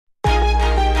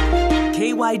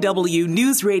KYW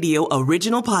News Radio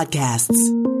original podcasts.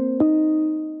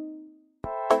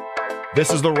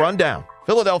 This is The Rundown,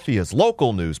 Philadelphia's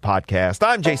local news podcast.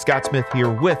 I'm Jay Scott Smith here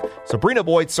with Sabrina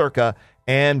Boyd-Circa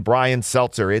and Brian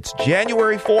Seltzer. It's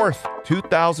January 4th,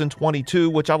 2022,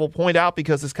 which I will point out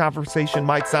because this conversation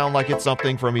might sound like it's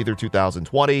something from either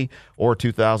 2020 or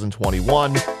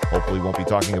 2021. Hopefully won't be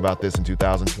talking about this in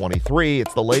 2023.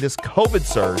 It's the latest COVID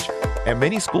surge, and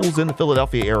many schools in the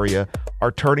Philadelphia area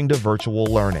are turning to virtual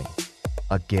learning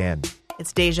again.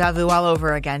 It's deja vu all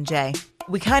over again, Jay.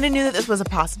 We kind of knew that this was a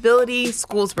possibility.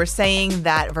 Schools were saying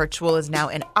that virtual is now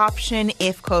an option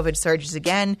if COVID surges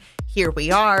again. Here we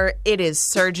are. It is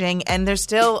surging. And there's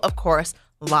still, of course,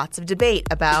 lots of debate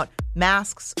about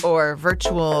masks or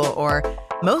virtual or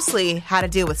mostly how to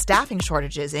deal with staffing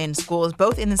shortages in schools,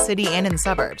 both in the city and in the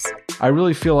suburbs. I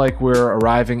really feel like we're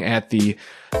arriving at the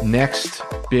next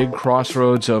big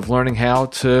crossroads of learning how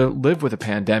to live with a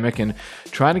pandemic and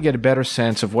trying to get a better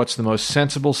sense of what's the most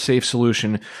sensible, safe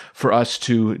solution for us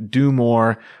to do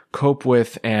more, cope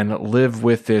with, and live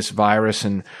with this virus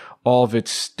and all of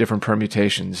its different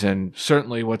permutations. And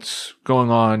certainly what's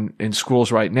going on in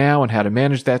schools right now and how to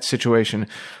manage that situation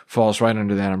falls right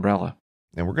under that umbrella.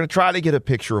 And we're going to try to get a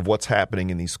picture of what's happening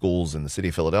in these schools in the city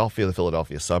of Philadelphia, the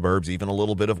Philadelphia suburbs, even a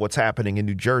little bit of what's happening in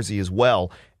New Jersey as well,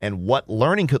 and what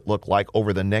learning could look like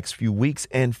over the next few weeks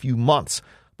and few months.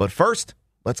 But first,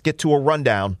 let's get to a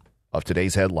rundown of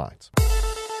today's headlines.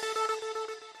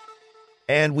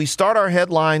 And we start our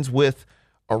headlines with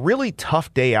a really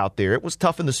tough day out there. It was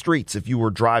tough in the streets if you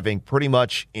were driving pretty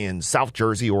much in South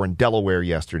Jersey or in Delaware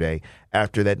yesterday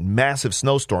after that massive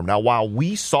snowstorm. Now, while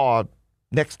we saw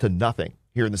next to nothing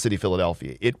here in the city of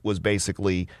Philadelphia, it was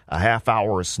basically a half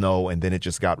hour of snow, and then it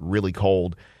just got really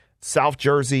cold. South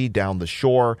Jersey down the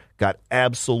shore got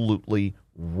absolutely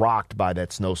rocked by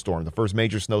that snowstorm. The first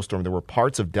major snowstorm, there were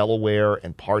parts of Delaware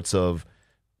and parts of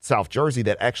South Jersey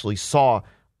that actually saw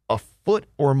a foot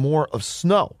or more of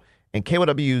snow. And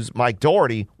KYW's Mike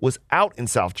Doherty was out in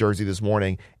South Jersey this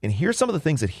morning, and here's some of the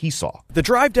things that he saw. The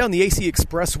drive down the AC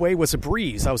Expressway was a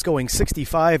breeze. I was going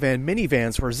 65, and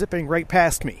minivans were zipping right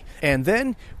past me. And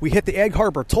then we hit the Egg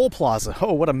Harbor Toll Plaza.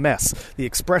 Oh, what a mess. The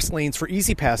express lanes for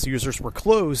Easy Pass users were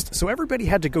closed, so everybody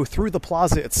had to go through the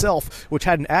plaza itself, which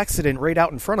had an accident right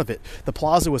out in front of it. The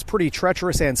plaza was pretty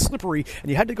treacherous and slippery, and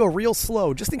you had to go real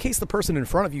slow just in case the person in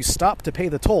front of you stopped to pay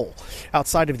the toll.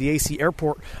 Outside of the AC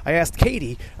airport, I asked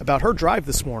Katie about her drive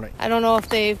this morning. I don't know if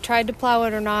they've tried to plow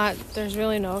it or not. There's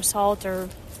really no salt or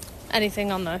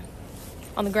anything on the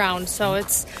ground, so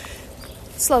it's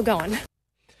slow going.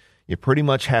 You pretty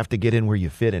much have to get in where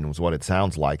you fit in, was what it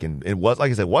sounds like. And it was,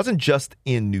 like I said, it wasn't just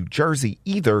in New Jersey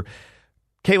either.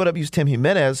 KYW's Tim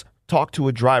Jimenez talked to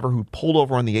a driver who pulled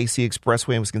over on the AC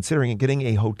Expressway and was considering getting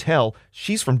a hotel.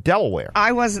 She's from Delaware.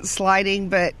 I wasn't sliding,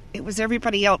 but it was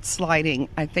everybody else sliding,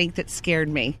 I think, that scared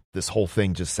me. This whole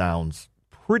thing just sounds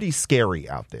pretty scary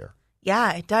out there.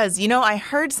 Yeah, it does. You know, I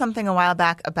heard something a while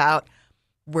back about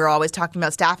we're always talking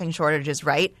about staffing shortages,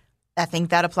 right? I think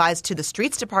that applies to the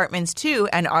streets departments too.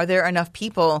 And are there enough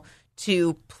people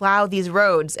to plow these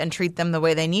roads and treat them the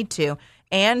way they need to?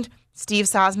 And Steve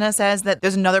Sosna says that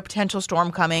there's another potential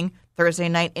storm coming Thursday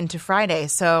night into Friday.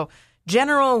 So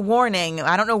general warning,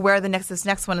 I don't know where this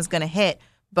next one is going to hit,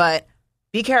 but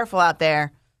be careful out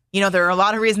there. You know, there are a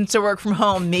lot of reasons to work from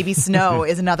home. Maybe snow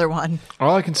is another one.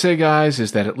 All I can say, guys,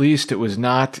 is that at least it was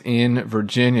not in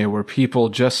Virginia, where people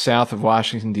just south of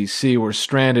Washington, D.C. were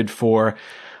stranded for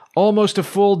almost a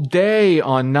full day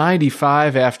on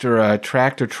 95 after a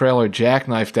tractor-trailer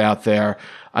jackknifed out there.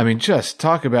 I mean, just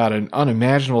talk about an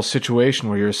unimaginable situation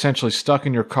where you're essentially stuck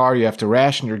in your car. You have to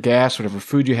ration your gas, whatever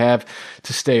food you have,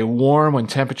 to stay warm when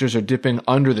temperatures are dipping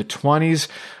under the 20s.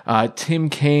 Tim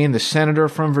Kaine, the senator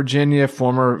from Virginia,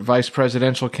 former vice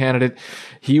presidential candidate,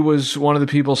 he was one of the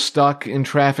people stuck in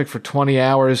traffic for 20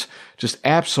 hours, just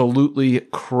absolutely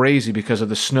crazy because of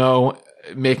the snow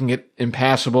making it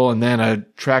impassable, and then a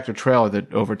tractor-trailer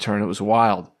that overturned. It was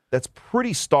wild. That's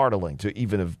pretty startling to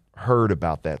even have heard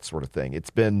about that sort of thing. It's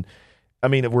been, I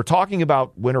mean, if we're talking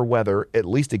about winter weather, at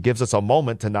least it gives us a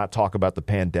moment to not talk about the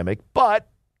pandemic. But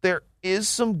there is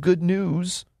some good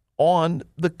news on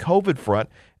the COVID front,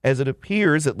 as it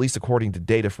appears, at least according to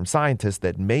data from scientists,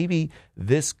 that maybe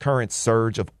this current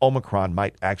surge of Omicron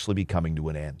might actually be coming to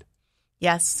an end.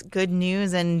 Yes, good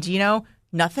news. And, you know,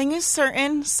 nothing is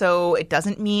certain, so it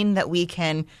doesn't mean that we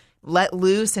can let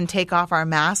loose and take off our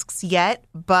masks yet,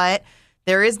 but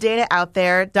there is data out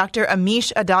there. Dr.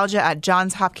 Amish Adalja at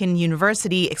Johns Hopkins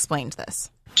University explained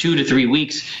this. 2 to 3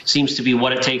 weeks seems to be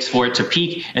what it takes for it to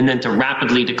peak and then to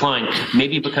rapidly decline.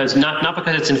 Maybe because not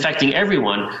because it's infecting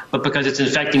everyone, but because it's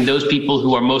infecting those people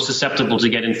who are most susceptible to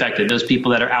get infected, those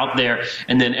people that are out there,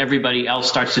 and then everybody else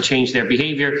starts to change their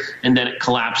behavior, and then it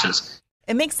collapses.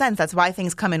 It makes sense. That's why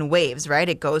things come in waves, right?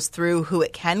 It goes through who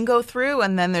it can go through,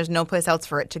 and then there's no place else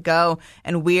for it to go.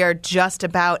 And we are just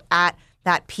about at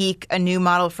that peak. A new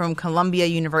model from Columbia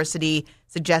University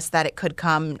suggests that it could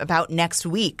come about next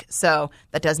week. So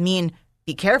that does mean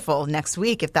be careful next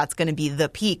week if that's going to be the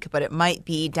peak, but it might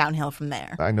be downhill from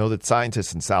there. I know that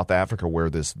scientists in South Africa, where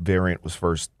this variant was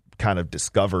first kind of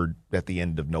discovered at the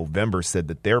end of November, said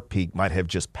that their peak might have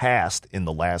just passed in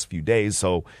the last few days.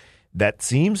 So that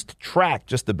seems to track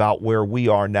just about where we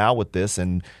are now with this,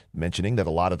 and mentioning that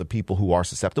a lot of the people who are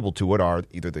susceptible to it are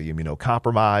either the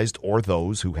immunocompromised or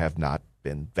those who have not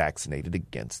been vaccinated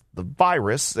against the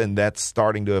virus, and that's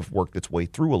starting to have worked its way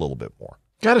through a little bit more.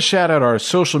 Got to shout out our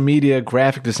social media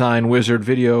graphic design wizard,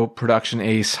 video production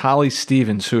ace, Holly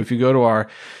Stevens, who if you go to our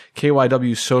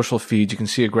KYW social feed, you can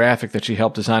see a graphic that she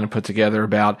helped design and put together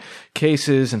about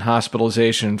cases and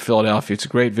hospitalization in Philadelphia. It's a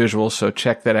great visual, so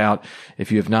check that out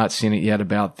if you have not seen it yet,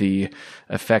 about the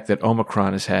effect that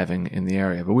Omicron is having in the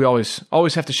area. But we always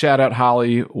have to shout out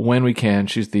Holly when we can.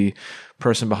 She's the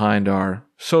person behind our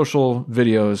social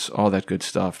videos, all that good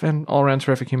stuff, and all-around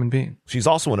terrific human being. She's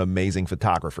also an amazing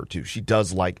photographer, too. She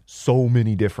does, so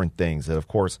many different things. And, of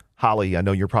course, Holly, I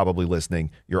know you're probably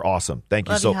listening. You're awesome. Thank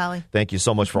you Holly. Thank you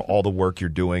so much for all the work you're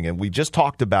doing. And we just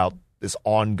talked about this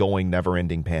ongoing,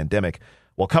 never-ending pandemic.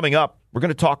 Well, coming up, we're going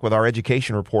to talk with our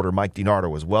education reporter, Mike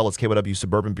DiNardo, as well as KYW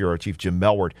Suburban Bureau Chief Jim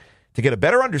Melward, to get a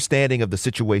better understanding of the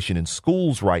situation in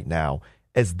schools right now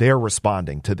as they're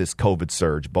responding to this COVID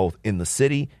surge, both in the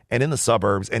city and in the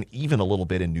suburbs, and even a little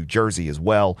bit in New Jersey as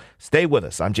well. Stay with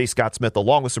us. I'm Jay Scott Smith,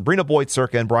 along with Sabrina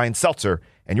Boyd-Circa and Brian Seltzer,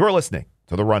 and you're listening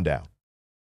to The Rundown.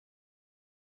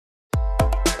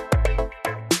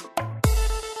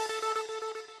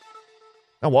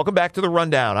 Now, welcome back to The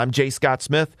Rundown. I'm Jay Scott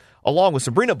Smith, along with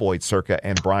Sabrina Boyd-Circa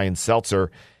and Brian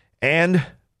Seltzer. And,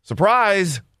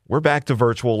 surprise, we're back to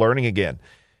virtual learning again.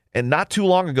 And not too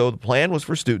long ago, the plan was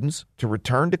for students to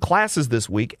return to classes this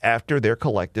week after their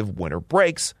collective winter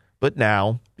breaks. But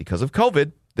now, because of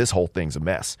COVID, this whole thing's a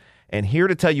mess. And here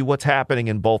to tell you what's happening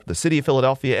in both the city of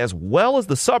Philadelphia as well as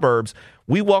the suburbs,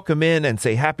 we welcome in and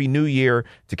say Happy New Year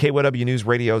to KYW News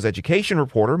Radio's education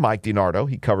reporter, Mike DiNardo.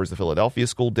 He covers the Philadelphia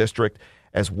School District,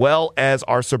 as well as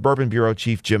our Suburban Bureau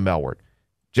Chief, Jim Melward.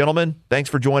 Gentlemen, thanks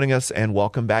for joining us, and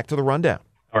welcome back to The Rundown.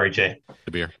 All right, Jay. Good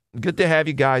to be here. Good to have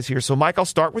you guys here. So, Mike, I'll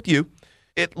start with you.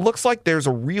 It looks like there's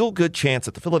a real good chance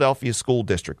that the Philadelphia School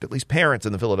District, at least parents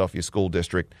in the Philadelphia School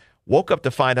District, woke up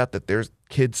to find out that their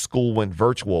kids' school went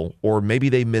virtual, or maybe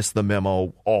they missed the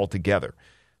memo altogether.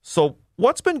 So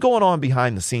what's been going on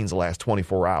behind the scenes the last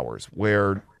 24 hours?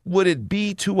 Where would it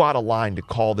be too out of line to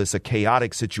call this a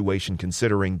chaotic situation,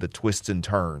 considering the twists and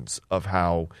turns of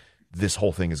how this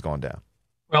whole thing has gone down?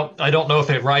 Well, I don't know if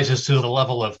it rises to the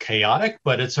level of chaotic,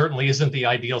 but it certainly isn't the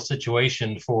ideal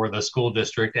situation for the school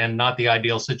district, and not the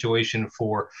ideal situation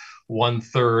for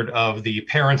 1/3 of the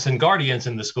parents and guardians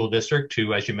in the school district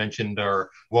who, as you mentioned,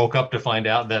 woke up to find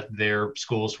out that their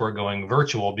schools were going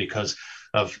virtual because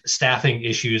of staffing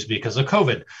issues because of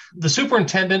COVID. The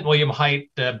superintendent, William Haidt,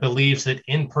 believes that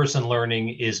in-person learning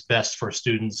is best for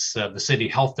students. The city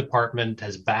health department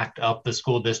has backed up the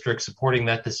school district, supporting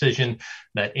that decision,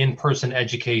 that in-person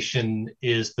education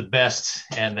is the best,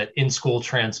 and that in-school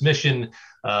transmission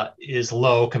is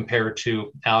low compared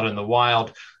to out in the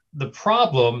wild. The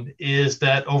problem is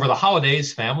that over the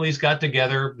holidays, families got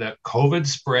together, that COVID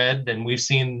spread, and we've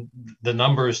seen the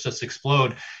numbers just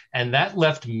explode. And that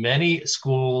left many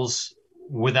schools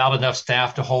without enough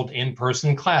staff to hold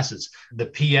in-person classes. The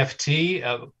PFT,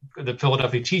 the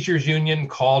Philadelphia Teachers Union,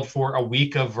 called for a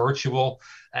week of virtual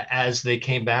as they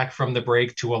came back from the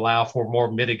break to allow for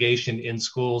more mitigation in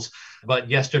schools. But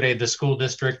yesterday, the school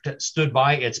district stood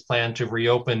by its plan to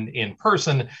reopen in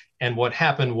person. And what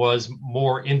happened was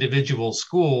more individual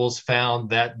schools found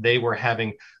that they were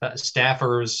having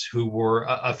staffers who were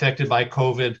affected by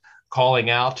COVID calling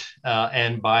out.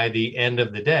 And by the end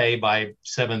of the day, by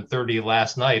 7:30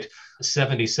 last night,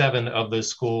 77 of those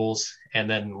schools, and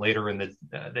then later in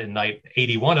the night,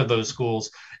 81 of those schools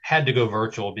had to go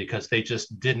virtual because they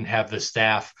just didn't have the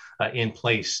staff in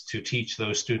place to teach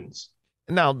those students.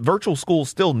 Now, virtual schools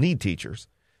still need teachers.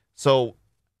 So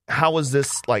how is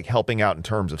this helping out in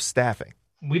terms of staffing?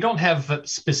 We don't have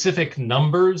specific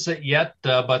numbers yet,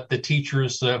 but the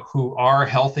teachers who are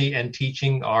healthy and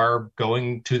teaching are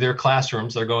going to their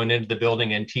classrooms. They're going into the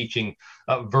building and teaching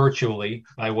virtually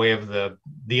by way of the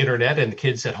internet, and the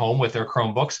kids at home with their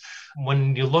Chromebooks.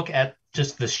 When you look at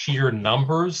just the sheer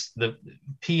numbers, the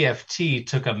PFT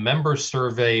took a member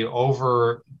survey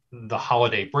over the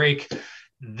holiday break.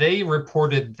 They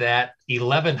reported that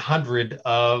 1,100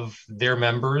 of their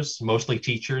members, mostly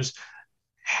teachers,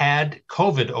 had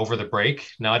COVID over the break.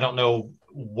 Now, I don't know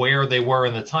where they were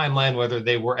in the timeline, whether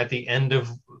they were at the end of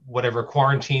whatever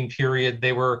quarantine period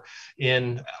they were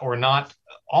in or not.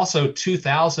 Also,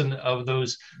 2,000 of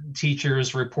those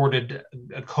teachers reported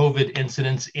COVID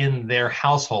incidents in their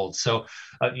households. So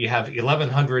you have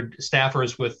 1,100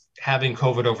 staffers with having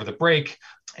COVID over the break,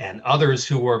 and others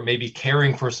who were maybe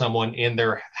caring for someone in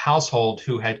their household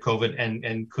who had COVID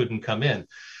and couldn't come in.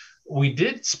 We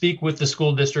did speak with the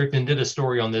school district and did a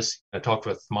story on this. I talked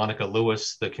with Monica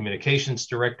Lewis, the communications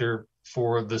director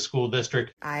for the school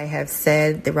district. I have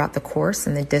said throughout the course,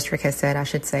 and the district has said, I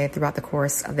should say, throughout the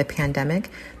course of the pandemic,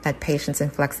 that patience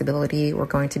and flexibility were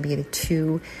going to be the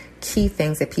two key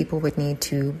things that people would need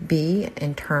to be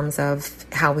in terms of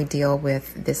how we deal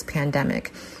with this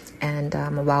pandemic. And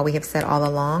while we have said all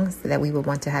along that we would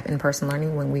want to have in-person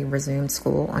learning when we resumed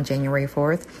school on January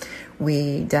 4th,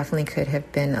 we definitely could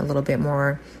have been a little bit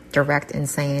more direct in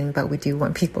saying, but we do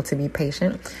want people to be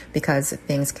patient because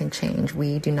things can change.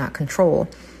 We do not control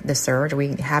the surge.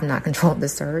 We have not controlled the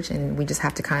surge, and we just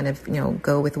have to kind of,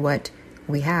 go with what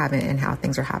we have and how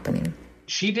things are happening.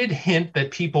 She did hint that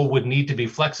people would need to be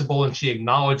flexible, and she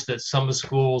acknowledged that some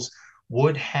schools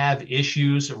would have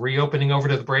issues reopening over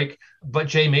to the break. But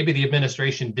Jay, maybe the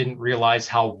administration didn't realize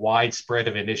how widespread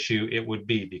of an issue it would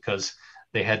be, because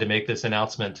they had to make this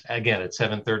announcement again at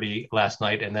 7:30 last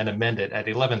night and then amend it at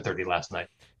 11:30 last night.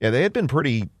 Yeah, they had been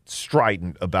pretty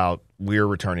strident about we're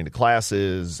returning to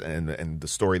classes, and the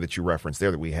story that you referenced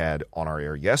there that we had on our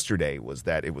air yesterday was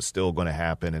that it was still going to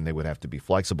happen and they would have to be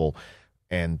flexible.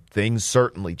 And things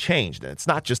certainly changed. And it's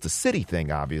not just a city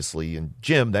thing, obviously. And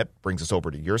Jim, that brings us over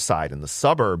to your side in the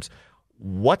suburbs.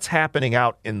 What's happening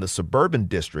out in the suburban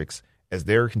districts as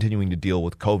they're continuing to deal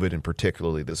with COVID, and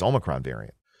particularly this Omicron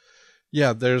variant?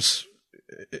 Yeah, there's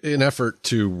an effort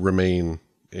to remain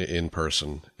in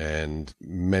person, and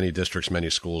many districts, many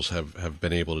schools have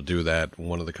been able to do that.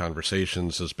 One of the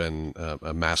conversations has been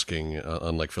a masking,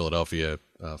 unlike Philadelphia,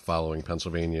 following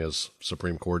Pennsylvania's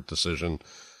Supreme Court decision.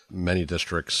 Many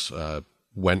districts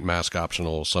went mask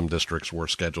optional. Some districts were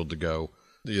scheduled to go.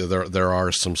 There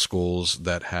are some schools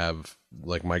that have,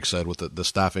 like Mike said, with the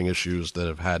staffing issues, that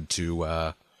have had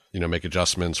to make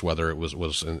adjustments, whether it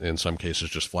was in some cases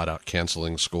just flat out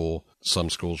canceling school. Some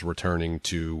schools returning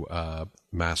to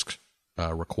masks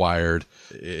required.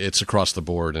 It's across the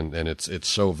board, and it's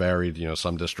so varied.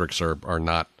 Some districts are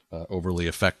not overly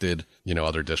affected.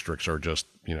 Other districts are just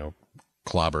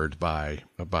clobbered by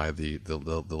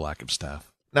the lack of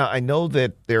staff. Now, I know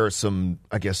that there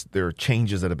are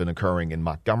changes that have been occurring in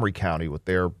Montgomery County with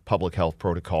their public health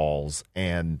protocols.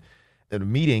 And at a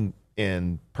meeting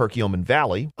in Perkiomen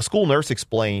Valley, a school nurse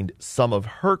explained some of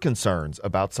her concerns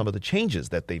about some of the changes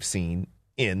that they've seen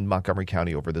in Montgomery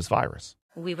County over this virus.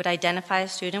 We would identify a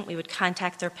student, we would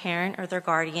contact their parent or their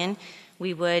guardian,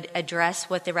 we would address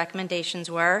what the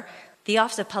recommendations were. The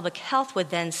Office of Public Health would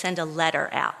then send a letter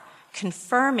out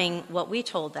confirming what we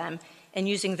told them and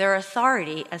using their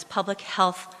authority as public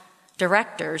health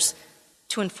directors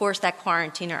to enforce that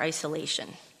quarantine or isolation.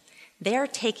 They are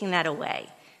taking that away.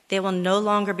 They will no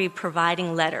longer be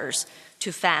providing letters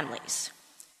to families.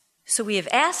 So we have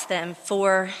asked them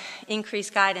for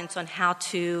increased guidance on how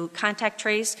to contact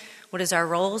trace, what is our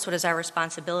roles, what is our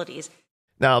responsibilities.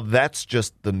 Now, that's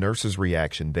just the nurse's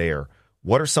reaction there.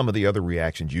 What are some of the other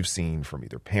reactions you've seen from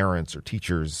either parents or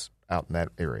teachers out in that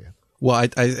area? Well, I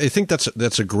think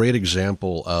that's a great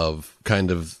example of kind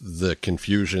of the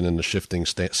confusion and the shifting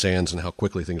sands and how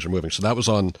quickly things are moving. So that was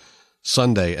on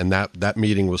Sunday, and that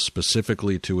meeting was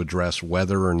specifically to address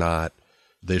whether or not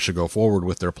they should go forward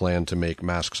with their plan to make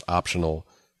masks optional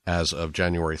as of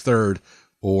January 3rd,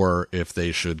 or if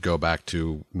they should go back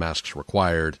to masks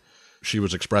required. She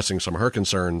was expressing some of her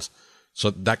concerns, so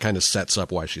that kind of sets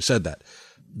up why she said that.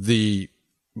 The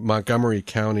Montgomery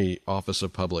County Office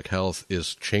of Public Health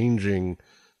is changing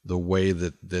the way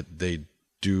that they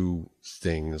do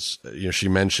things. She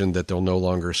mentioned that they'll no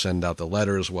longer send out the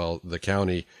letters. Well, the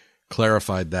county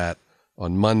clarified that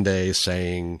on Monday,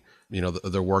 saying,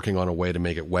 they're working on a way to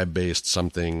make it web-based,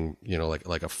 something,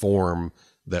 like a form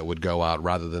that would go out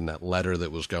rather than that letter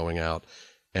that was going out.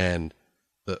 And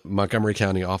the Montgomery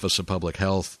County Office of Public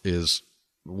Health is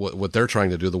what they're trying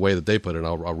to do, the way that they put it,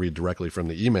 I'll read directly from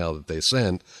the email that they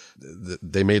sent.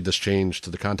 They made this change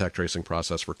to the contact tracing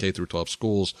process for K through 12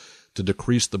 schools to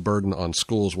decrease the burden on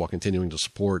schools while continuing to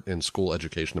support in-school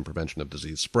education and prevention of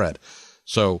disease spread.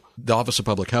 So the Office of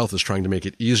Public Health is trying to make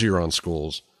it easier on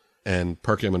schools, and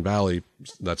Perkiomen Valley,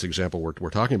 that's the example we're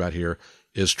talking about here,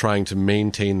 is trying to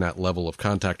maintain that level of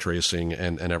contact tracing,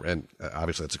 and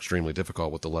obviously it's extremely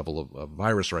difficult with the level of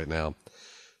virus right now.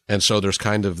 And so there's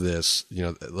kind of this,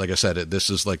 like I said, this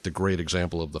is like the great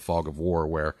example of the fog of war,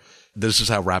 where this is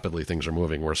how rapidly things are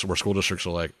moving, where school districts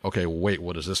are like, okay, well, wait,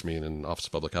 what does this mean? And Office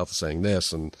of Public Health is saying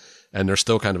this, and there's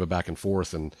still kind of a back and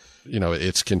forth, and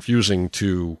it's confusing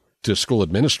to school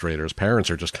administrators. Parents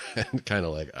are just kind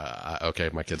of like, okay,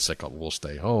 if my kid's sick, we'll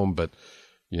stay home, but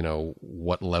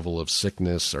what level of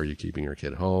sickness are you keeping your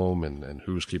kid home, and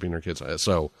who's keeping their kids?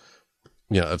 So,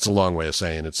 it's a long way of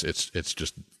saying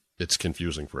it's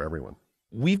confusing for everyone.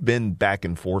 We've been back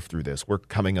and forth through this. We're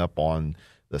coming up on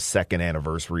the second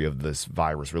anniversary of this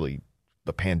virus, really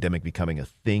the pandemic becoming a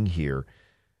thing here.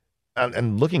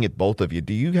 And looking at both of you,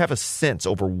 do you have a sense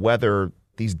over whether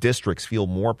these districts feel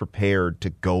more prepared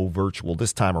to go virtual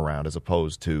this time around as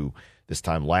opposed to this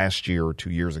time last year or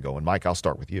 2 years ago? And Mike, I'll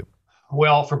start with you.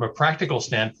 Well, from a practical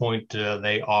standpoint,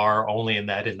 they are only in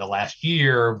the last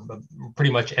year,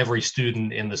 pretty much every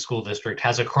student in the school district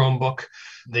has a Chromebook.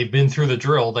 They've been through the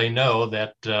drill. They know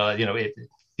that,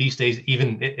 these days,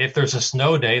 even if there's a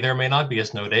snow day, there may not be a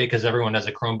snow day because everyone has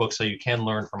a Chromebook, so you can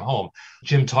learn from home.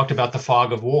 Jim talked about the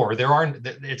fog of war.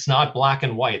 It's not black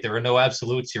and white. There are no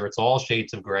absolutes here. It's all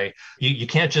shades of gray. You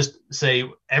can't just say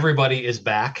everybody is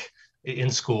back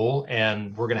in school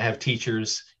and we're going to have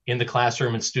teachers in the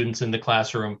classroom and students in the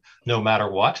classroom no matter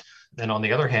what. And on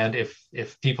the other hand,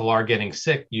 if people are getting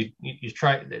sick, you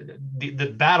try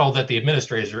the battle that the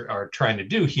administrators are trying to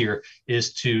do here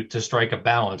is to strike a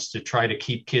balance, to try to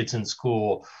keep kids in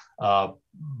school,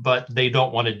 but they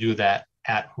don't want to do that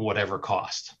at whatever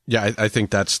cost. Yeah, I think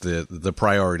that's the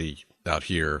priority out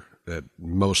here at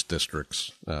most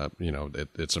districts.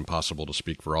 It's impossible to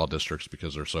speak for all districts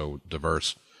because they're so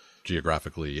diverse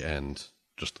geographically and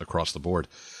just across the board.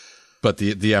 But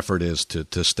the effort is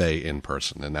to stay in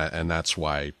person, and that's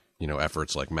why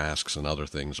efforts like masks and other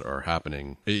things are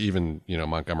happening. Even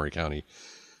Montgomery County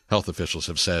health officials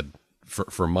have said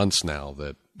for months now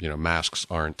that masks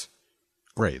aren't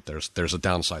great. There's a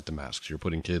downside to masks. You're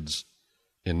putting kids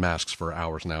in masks for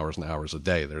hours and hours and hours a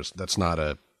day. That's not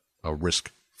a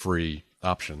risk-free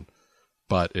option.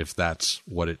 But if that's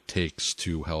what it takes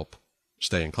to help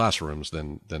stay in classrooms,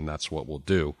 then that's what we'll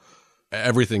do.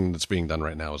 Everything that's being done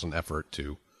right now is an effort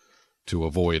to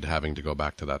avoid having to go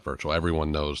back to that virtual.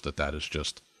 Everyone knows that is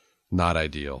just not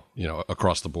ideal,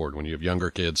 across the board. When you have younger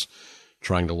kids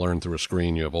trying to learn through a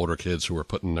screen, you have older kids who are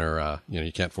putting their,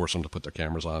 you can't force them to put their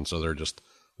cameras on, so they're just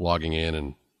logging in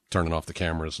and turning off the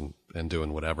cameras and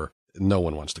doing whatever. No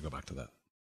one wants to go back to that.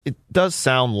 It does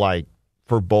sound like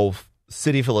for both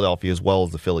City of Philadelphia as well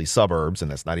as the Philly suburbs,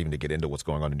 and that's not even to get into what's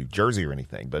going on in New Jersey or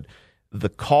anything, but the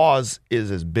cause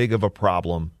is as big of a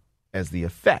problem as the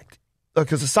effect.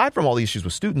 Because aside from all the issues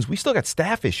with students, we still got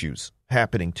staff issues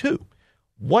happening too.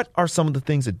 What are some of the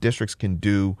things that districts can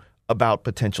do about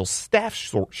potential staff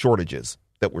shortages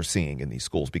that we're seeing in these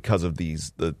schools because of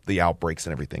the outbreaks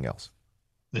and everything else?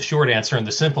 The short answer and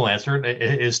the simple answer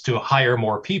is to hire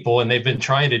more people, and they've been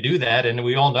trying to do that, and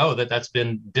we all know that that's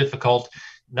been difficult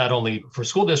not only for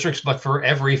school districts, but for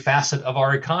every facet of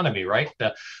our economy, right?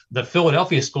 The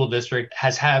Philadelphia School District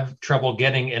has had trouble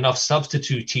getting enough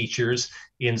substitute teachers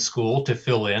in school to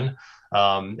fill in.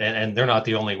 And they're not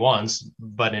the only ones.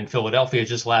 But in Philadelphia,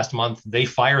 just last month, they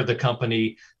fired the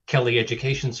company Kelly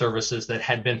Education Services that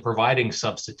had been providing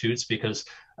substitutes because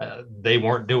they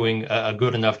weren't doing a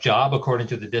good enough job, according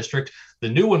to the district. The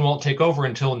new one won't take over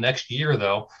until next year,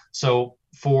 though. So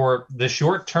for the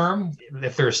short term,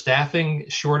 if there are staffing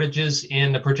shortages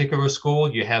in a particular school,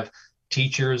 you have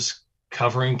teachers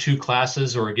covering 2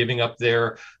 classes or giving up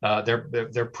their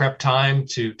prep time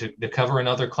to cover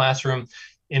another classroom.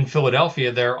 In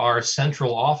Philadelphia, there are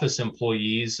central office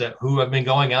employees who have been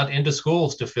going out into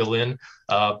schools to fill in,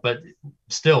 but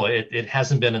still, it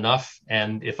hasn't been enough.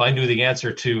 And if I knew the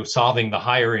answer to solving the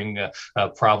hiring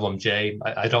problem, Jay,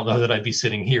 I don't know that I'd be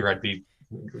sitting here. I'd be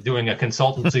doing a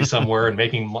consultancy somewhere and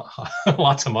making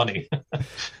lots of money.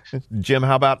 Jim,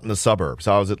 how about in the suburbs?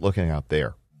 How is it looking out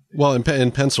there? Well,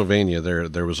 in Pennsylvania,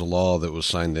 there was a law that was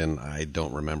signed in, I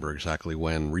don't remember exactly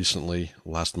when, recently,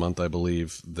 last month, I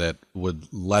believe, that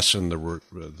would lessen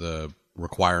the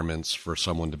requirements for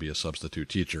someone to be a substitute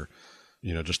teacher.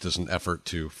 just as an effort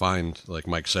to find, like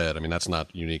Mike said, I mean, that's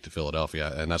not unique to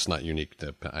Philadelphia, and that's not unique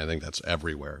to, I think that's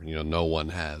everywhere. No one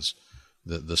has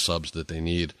the subs that they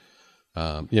need.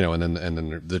 And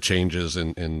then the changes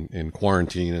in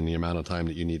quarantine and the amount of time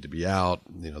that you need to be out,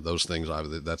 those things,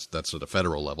 obviously that's at a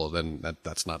federal level. Then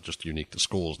that's not just unique to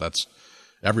schools. That's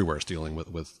everywhere is dealing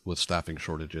with staffing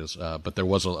shortages. But there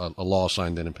was a law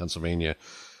signed in Pennsylvania.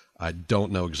 I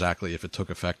don't know exactly if it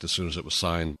took effect as soon as it was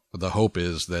signed. The hope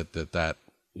is that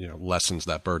lessens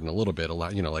that burden a little bit.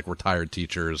 Like retired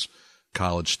teachers,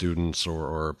 college students,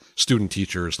 or student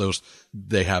teachers,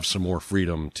 they have some more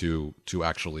freedom to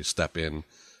actually step in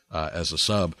as a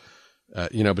sub.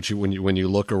 But when you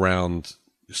look around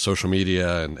social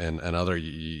media and other,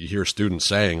 you hear students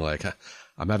saying like,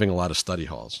 "I'm having a lot of study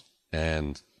halls,"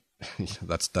 and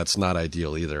that's not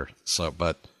ideal either. So,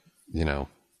 but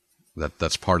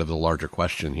that's part of the larger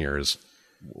question here is,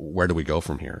 where do we go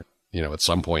from here? At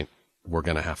some point we're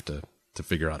going to have to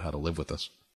figure out how to live with this.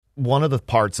 One of the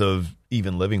parts of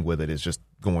even living with it is just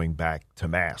going back to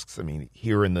masks. I mean,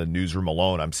 here in the newsroom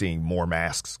alone, I'm seeing more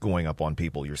masks going up on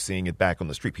people. You're seeing it back on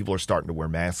the street. People are starting to wear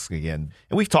masks again.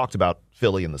 And we've talked about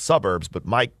Philly and the suburbs, but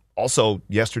Mike, also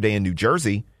yesterday in New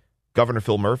Jersey, Governor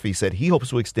Phil Murphy said he hopes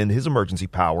to extend his emergency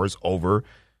powers over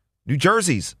New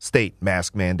Jersey's state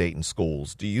mask mandate in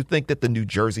schools. Do you think that the New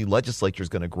Jersey legislature is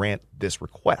going to grant this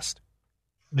request?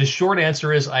 The short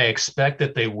answer is I expect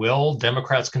that they will.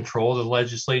 Democrats control the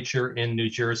legislature in New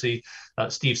Jersey.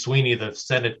 Steve Sweeney, the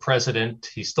Senate president,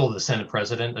 he's still the Senate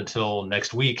president until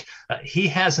next week. He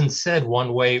hasn't said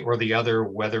one way or the other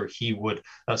whether he would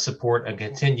support a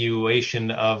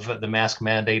continuation of the mask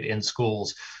mandate in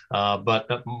schools.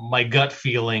 But my gut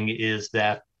feeling is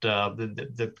that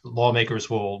the lawmakers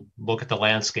will look at the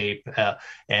landscape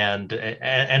and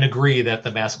agree that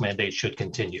the mask mandate should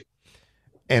continue.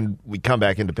 And we come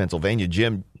back into Pennsylvania.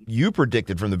 Jim, you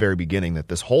predicted from the very beginning that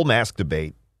this whole mask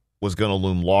debate was going to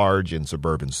loom large in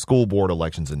suburban school board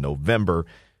elections in November.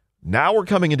 Now we're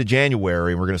coming into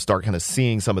January, and we're going to start kind of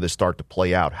seeing some of this start to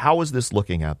play out. How is this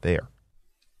looking out there?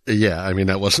 Yeah, I mean,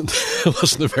 that wasn't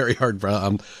a very hard.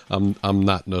 I'm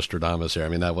not Nostradamus here. I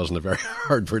mean, that wasn't a very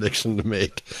hard prediction to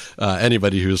make.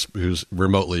 Anybody who's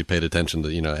remotely paid attention to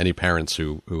any parents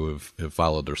who have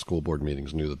followed their school board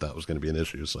meetings knew that was going to be an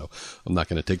issue. So I'm not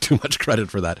going to take too much credit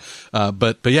for that.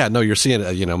 But yeah, no, you're seeing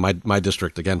my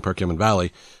district again, Perkiomen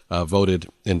Valley, voted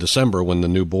in December when the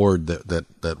new board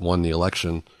that won the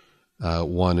election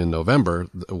won in November.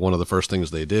 One of the first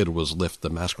things they did was lift the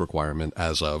mask requirement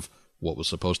as of what was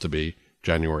supposed to be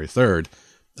January 3rd.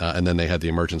 And then they had the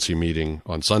emergency meeting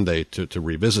on Sunday to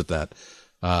revisit that.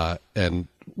 And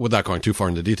without going too far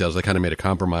into details, they kind of made a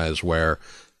compromise where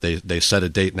they set a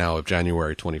date now of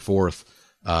January 24th,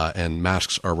 and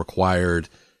masks are required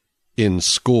in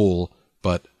school,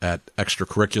 but at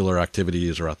extracurricular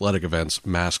activities or athletic events,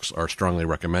 masks are strongly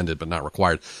recommended but not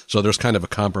required. So there's kind of a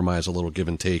compromise, a little give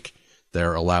and take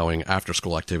there, allowing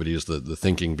after-school activities, the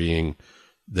thinking being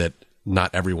that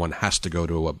not everyone has to go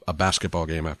to a basketball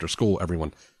game after school.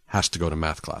 Everyone has to go to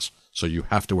math class. So you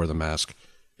have to wear the mask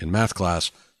in math class.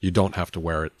 You don't have to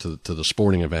wear it to the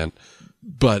sporting event.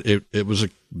 But it was a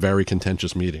very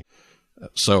contentious meeting.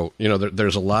 So,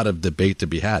 there's a lot of debate to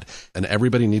be had. And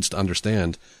everybody needs to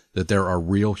understand that there are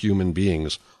real human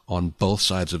beings on both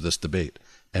sides of this debate.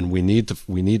 And we need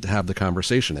to have the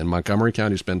conversation. And Montgomery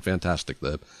County's been fantastic.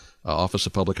 The Office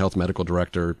of Public Health Medical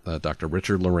Director, Dr.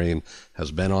 Richard Lorraine,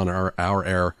 has been on our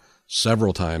air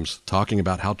several times talking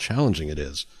about how challenging it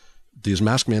is. These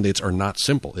mask mandates are not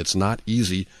simple. It's not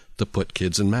easy to put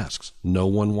kids in masks. No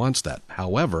one wants that.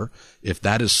 However, if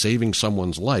that is saving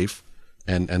someone's life,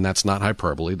 and that's not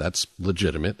hyperbole, that's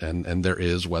legitimate, and there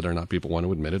is, whether or not people want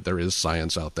to admit it, there is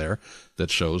science out there that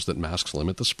shows that masks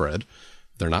limit the spread.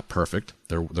 They're not perfect.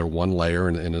 They're one layer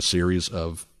in a series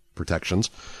of protections.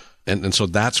 And so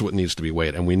that's what needs to be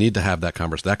weighed. And we need to have that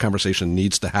conversation. That conversation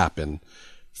needs to happen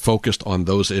focused on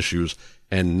those issues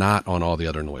and not on all the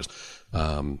other noise.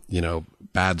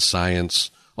 Bad science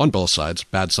on both sides,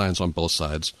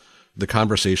 The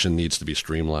conversation needs to be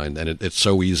streamlined. And it's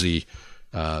so easy,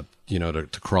 to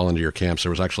crawl into your camps. There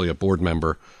was actually a board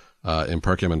member in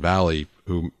Perkiomen Valley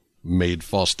who made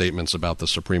false statements about the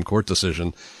Supreme Court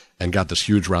decision and got this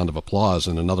huge round of applause.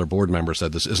 And another board member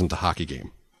said, "This isn't a hockey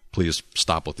game. Please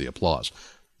stop with the applause."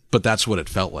 But that's what it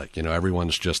felt like.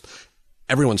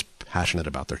 Everyone's passionate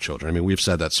about their children. I mean, we've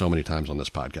said that so many times on this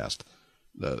podcast.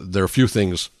 There are a few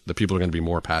things that people are going to be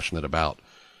more passionate about.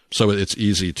 So it's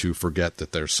easy to forget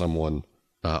that there's someone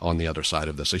on the other side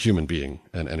of this, a human being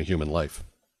and a human life.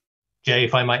 Jay,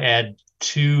 if I might add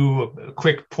two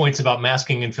quick points about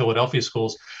masking in Philadelphia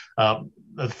schools.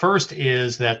 The first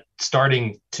is that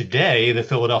starting today, the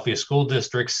Philadelphia School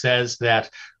District says that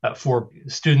for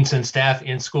students and staff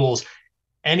in schools,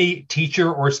 any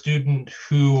teacher or student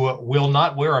who will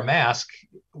not wear a mask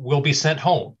will be sent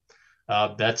home.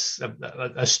 That's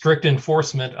a strict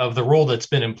enforcement of the rule that's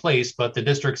been in place, but the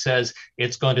district says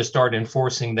it's going to start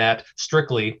enforcing that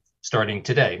strictly starting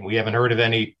today. We haven't heard of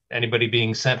anybody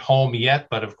being sent home yet,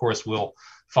 but of course we'll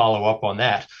follow up on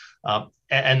that.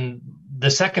 And the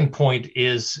second point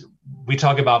is we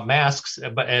talk about masks,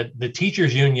 but the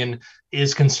teachers union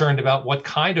is concerned about what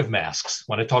kind of masks.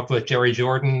 When I talked with Jerry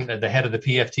Jordan, the head of the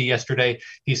PFT yesterday,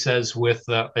 he says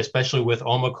especially with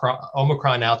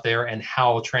Omicron out there and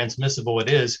how transmissible it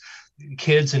is,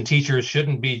 kids and teachers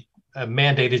shouldn't be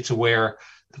mandated to wear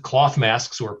cloth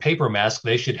masks or paper masks.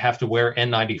 They should have to wear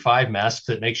N95 masks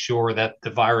that make sure that the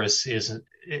virus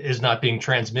is not being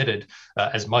transmitted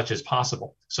as much as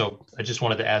possible. So I just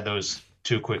wanted to add those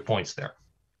 2 quick points there.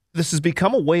 This has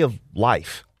become a way of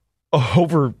life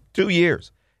over 2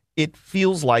 years. It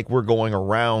feels like we're going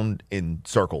around in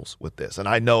circles with this. And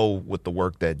I know with the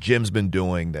work that Jim's been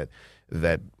doing,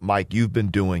 that Mike, you've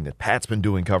been doing, that Pat's been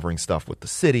doing, covering stuff with the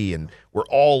city, and we're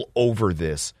all over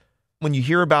this. When you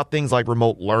hear about things like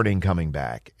remote learning coming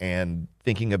back and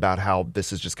thinking about how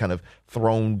this has just kind of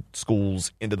thrown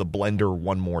schools into the blender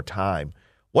one more time,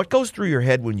 what goes through your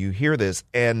head when you hear this,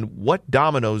 and what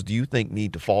dominoes do you think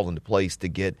need to fall into place to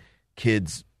get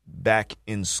kids back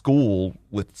in school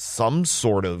with some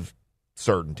sort of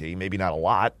certainty, maybe not a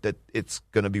lot, that it's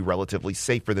going to be relatively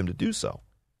safe for them to do so?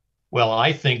 Well,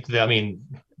 I think that,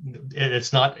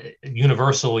 it's not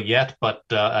universal yet, but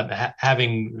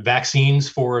having vaccines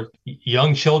for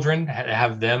young children,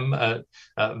 have them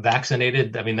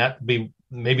vaccinated, that would be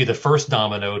maybe the first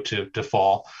domino to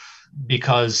fall,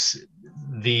 because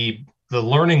the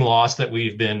learning loss that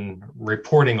we've been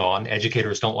reporting on,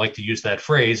 educators don't like to use that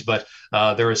phrase, but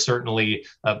there is certainly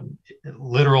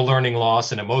literal learning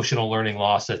loss and emotional learning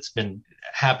loss that's been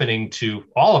happening to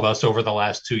all of us over the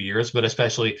last 2 years, but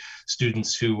especially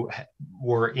students who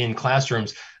were in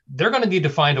classrooms. They're going to need to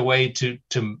find a way to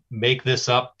make this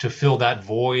up, to fill that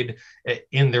void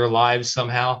in their lives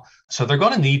somehow. So they're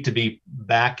going to need to be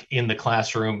back in the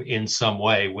classroom in some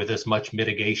way with as much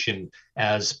mitigation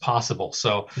as possible.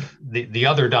 So the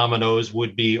other dominoes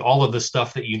would be all of the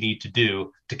stuff that you need to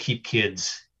do to keep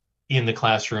kids in the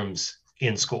classrooms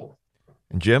in school.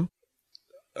 And Jim?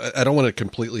 I don't want to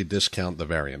completely discount the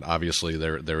variant. Obviously,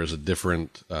 there is a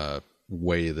different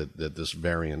way that this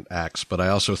variant acts, but I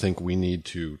also think we need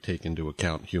to take into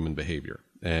account human behavior.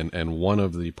 And one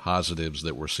of the positives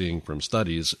that we're seeing from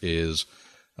studies is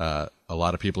a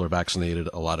lot of people are vaccinated.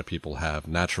 A lot of people have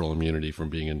natural immunity from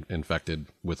being infected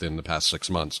within the past 6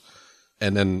 months.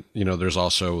 And then, there's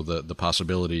also the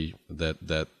possibility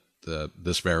that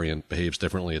this variant behaves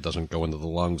differently. It doesn't go into the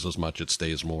lungs as much. It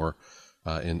stays more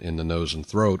in the nose and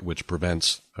throat, which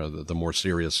prevents the more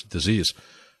serious disease.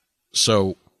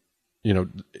 So,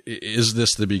 is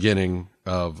this the beginning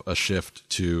of a shift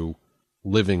to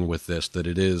living with this, that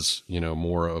it is,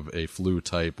 more of a flu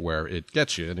type where it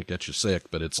gets you and it gets you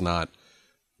sick, but it's not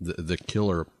the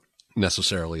killer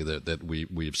necessarily that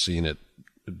we've seen it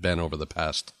been over the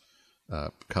past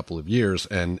couple of years?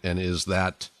 And is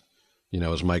that,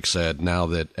 as Mike said, now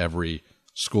that every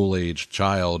school-age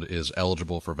child is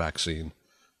eligible for vaccine,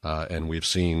 and we've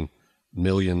seen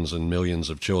millions and millions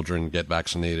of children get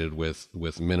vaccinated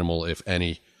with minimal, if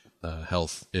any,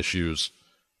 health issues,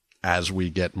 as we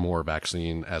get more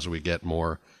vaccine, as we get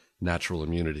more natural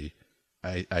immunity,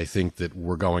 I think that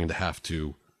we're going to have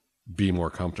to be more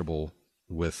comfortable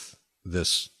with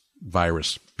this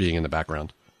virus being in the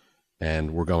background,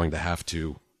 and we're going to have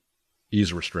to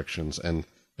ease restrictions. And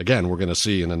again, we're going to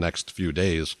see in the next few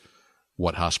days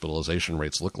what hospitalization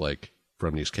rates look like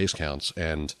from these case counts.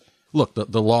 And look,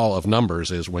 the law of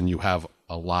numbers is when you have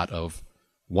a lot of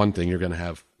one thing, you're going to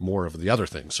have more of the other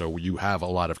thing. So you have a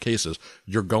lot of cases,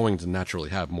 you're going to naturally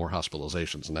have more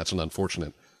hospitalizations, and that's an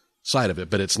unfortunate side of it,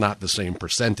 but it's not the same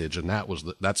percentage. And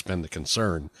that's been the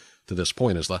concern to this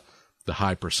point, is the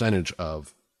high percentage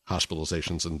of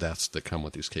hospitalizations and deaths that come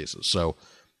with these cases. So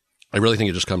I really think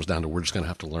it just comes down to, we're just going to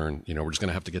have to learn, we're just going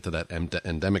to have to get to that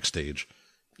endemic stage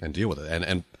and deal with it.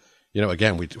 And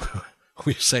again,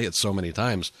 we say it so many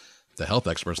times, the health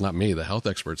experts, not me, the health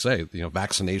experts say,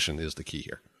 vaccination is the key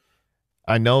here.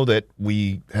 I know that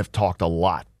we have talked a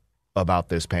lot about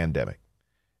this pandemic.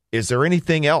 Is there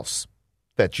anything else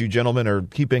that you gentlemen are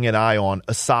keeping an eye on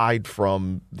aside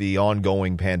from the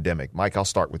ongoing pandemic? Mike, I'll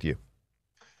start with you.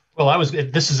 Well,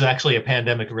 this is actually a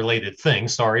pandemic-related thing.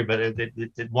 Sorry, but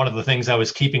one of the things I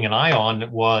was keeping an eye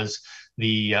on was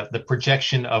the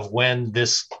projection of when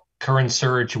this current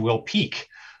surge will peak.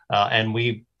 And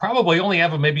we probably only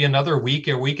have maybe another week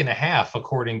or week and a half,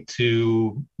 according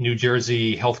to New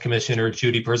Jersey Health Commissioner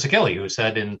Judy Persichilli, who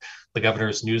said in the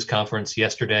governor's news conference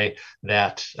yesterday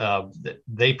that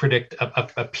they predict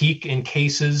a peak in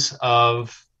cases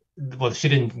of, well, she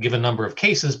didn't give a number of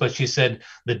cases, but she said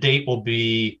the date will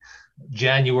be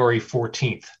January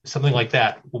 14th, something like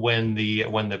that, when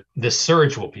this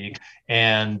surge will peak,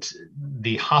 and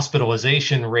the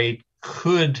hospitalization rate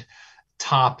could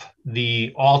top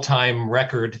the all-time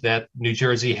record that New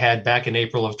Jersey had back in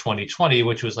April of 2020,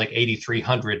 which was like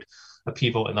 8,300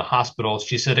 people in the hospital.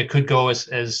 She said it could go as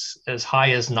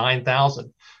high as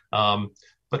 9,000.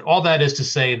 But all that is to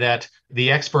say that the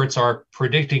experts are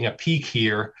predicting a peak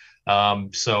here.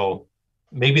 So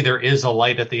maybe there is a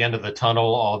light at the end of the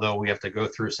tunnel, although we have to go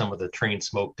through some of the train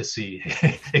smoke to see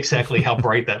exactly how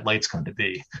bright that light's going to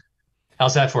be.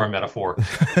 How's that for a metaphor?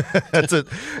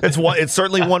 It's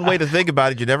certainly one way to think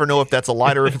about it. You never know if that's a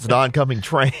light or if it's an oncoming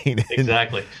train.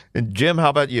 Exactly. And Jim, how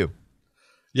about you?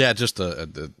 Yeah, just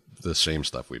the same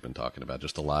stuff we've been talking about.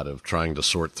 Just a lot of trying to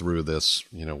sort through this.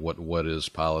 You know, what is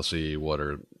policy?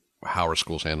 How are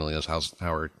schools handling this? How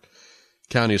are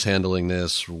counties handling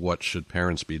this? What should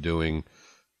parents be doing?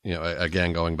 You know,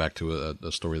 again, going back to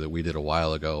a story that we did a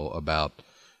while ago about,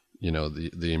 you know,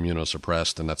 the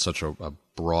immunosuppressed, and that's such a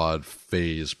broad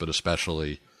phase, but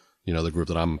especially, you know, the group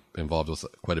that I'm involved with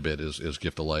quite a bit is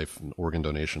Gift of Life and organ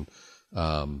donation.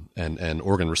 And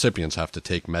organ recipients have to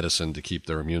take medicine to keep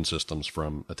their immune systems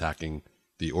from attacking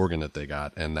the organ that they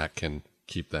got, and that can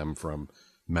keep them from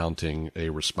mounting a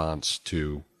response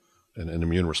to an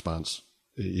immune response,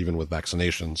 even with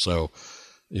vaccination. So,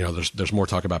 you know, there's more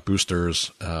talk about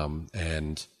boosters,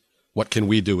 and what can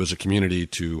we do as a community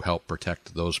to help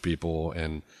protect those people,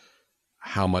 and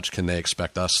how much can they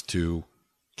expect us to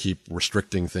keep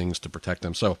restricting things to protect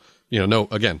them? So, you know,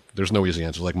 there's no easy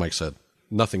answer. Like Mike said,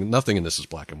 nothing in this is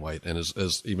black and white. And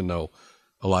as even though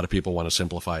a lot of people want to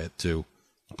simplify it to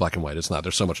black and white, it's not.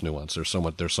 There's so much nuance. There's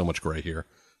so much gray here.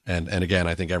 And again,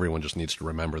 I think everyone just needs to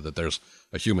remember that there's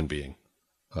a human being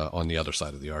on the other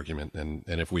side of the argument. And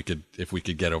if we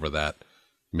could get over that,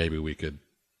 maybe we could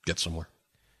get somewhere.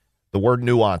 The word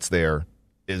nuance there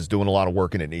is doing a lot of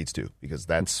work, and it needs to, because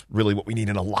that's really what we need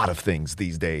in a lot of things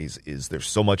these days. Is there's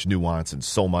so much nuance and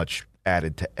so much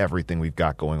added to everything we've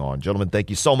got going on. Gentlemen, thank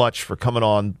you so much for coming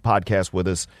on podcast with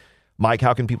us. Mike,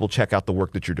 how can people check out the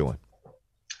work that you're doing?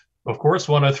 Of course,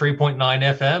 103.9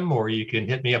 FM, or you can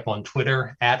hit me up on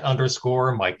Twitter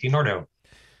 @_Mike DiNardo.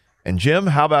 And Jim,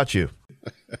 how about you?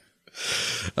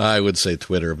 I would say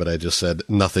Twitter, but I just said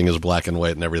nothing is black and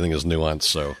white and everything is nuanced.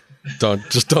 So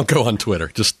don't go on Twitter.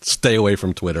 Just stay away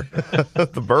from Twitter.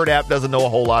 The Bird app doesn't know a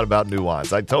whole lot about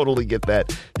nuance. I totally get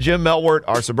that. Jim Melwert,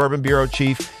 our Suburban Bureau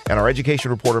Chief, and our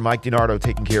education reporter, Mike DiNardo,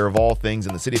 taking care of all things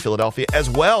in the city of Philadelphia as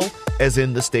well as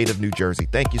in the state of New Jersey.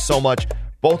 Thank you so much,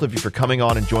 both of you, for coming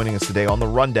on and joining us today on The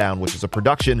Rundown, which is a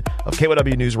production of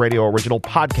KYW News Radio original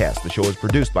podcast. The show is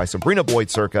produced by Sabrina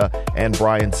Boyd-Circa and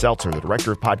Brian Seltzer. The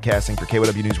director of podcasting for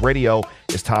KYW News Radio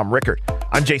is Tom Rickard.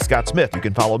 I'm Jay Scott Smith. You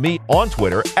can follow me on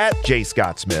Twitter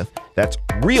 @JScottSmith. That's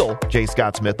real Jay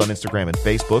Scott Smith on Instagram and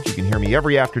Facebook. You can hear me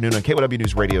every afternoon on KYW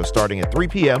News Radio starting at 3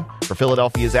 p.m. for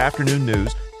Philadelphia's afternoon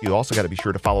news. You also got to be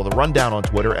sure to follow The Rundown on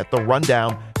Twitter @The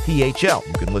Rundown PHL.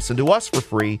 You can listen to us for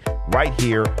free right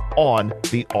here on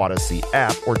the Odyssey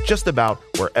app, or just about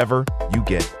wherever you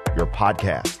get your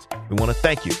podcasts. We want to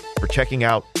thank you for checking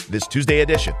out this Tuesday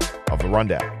edition of The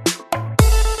Rundown.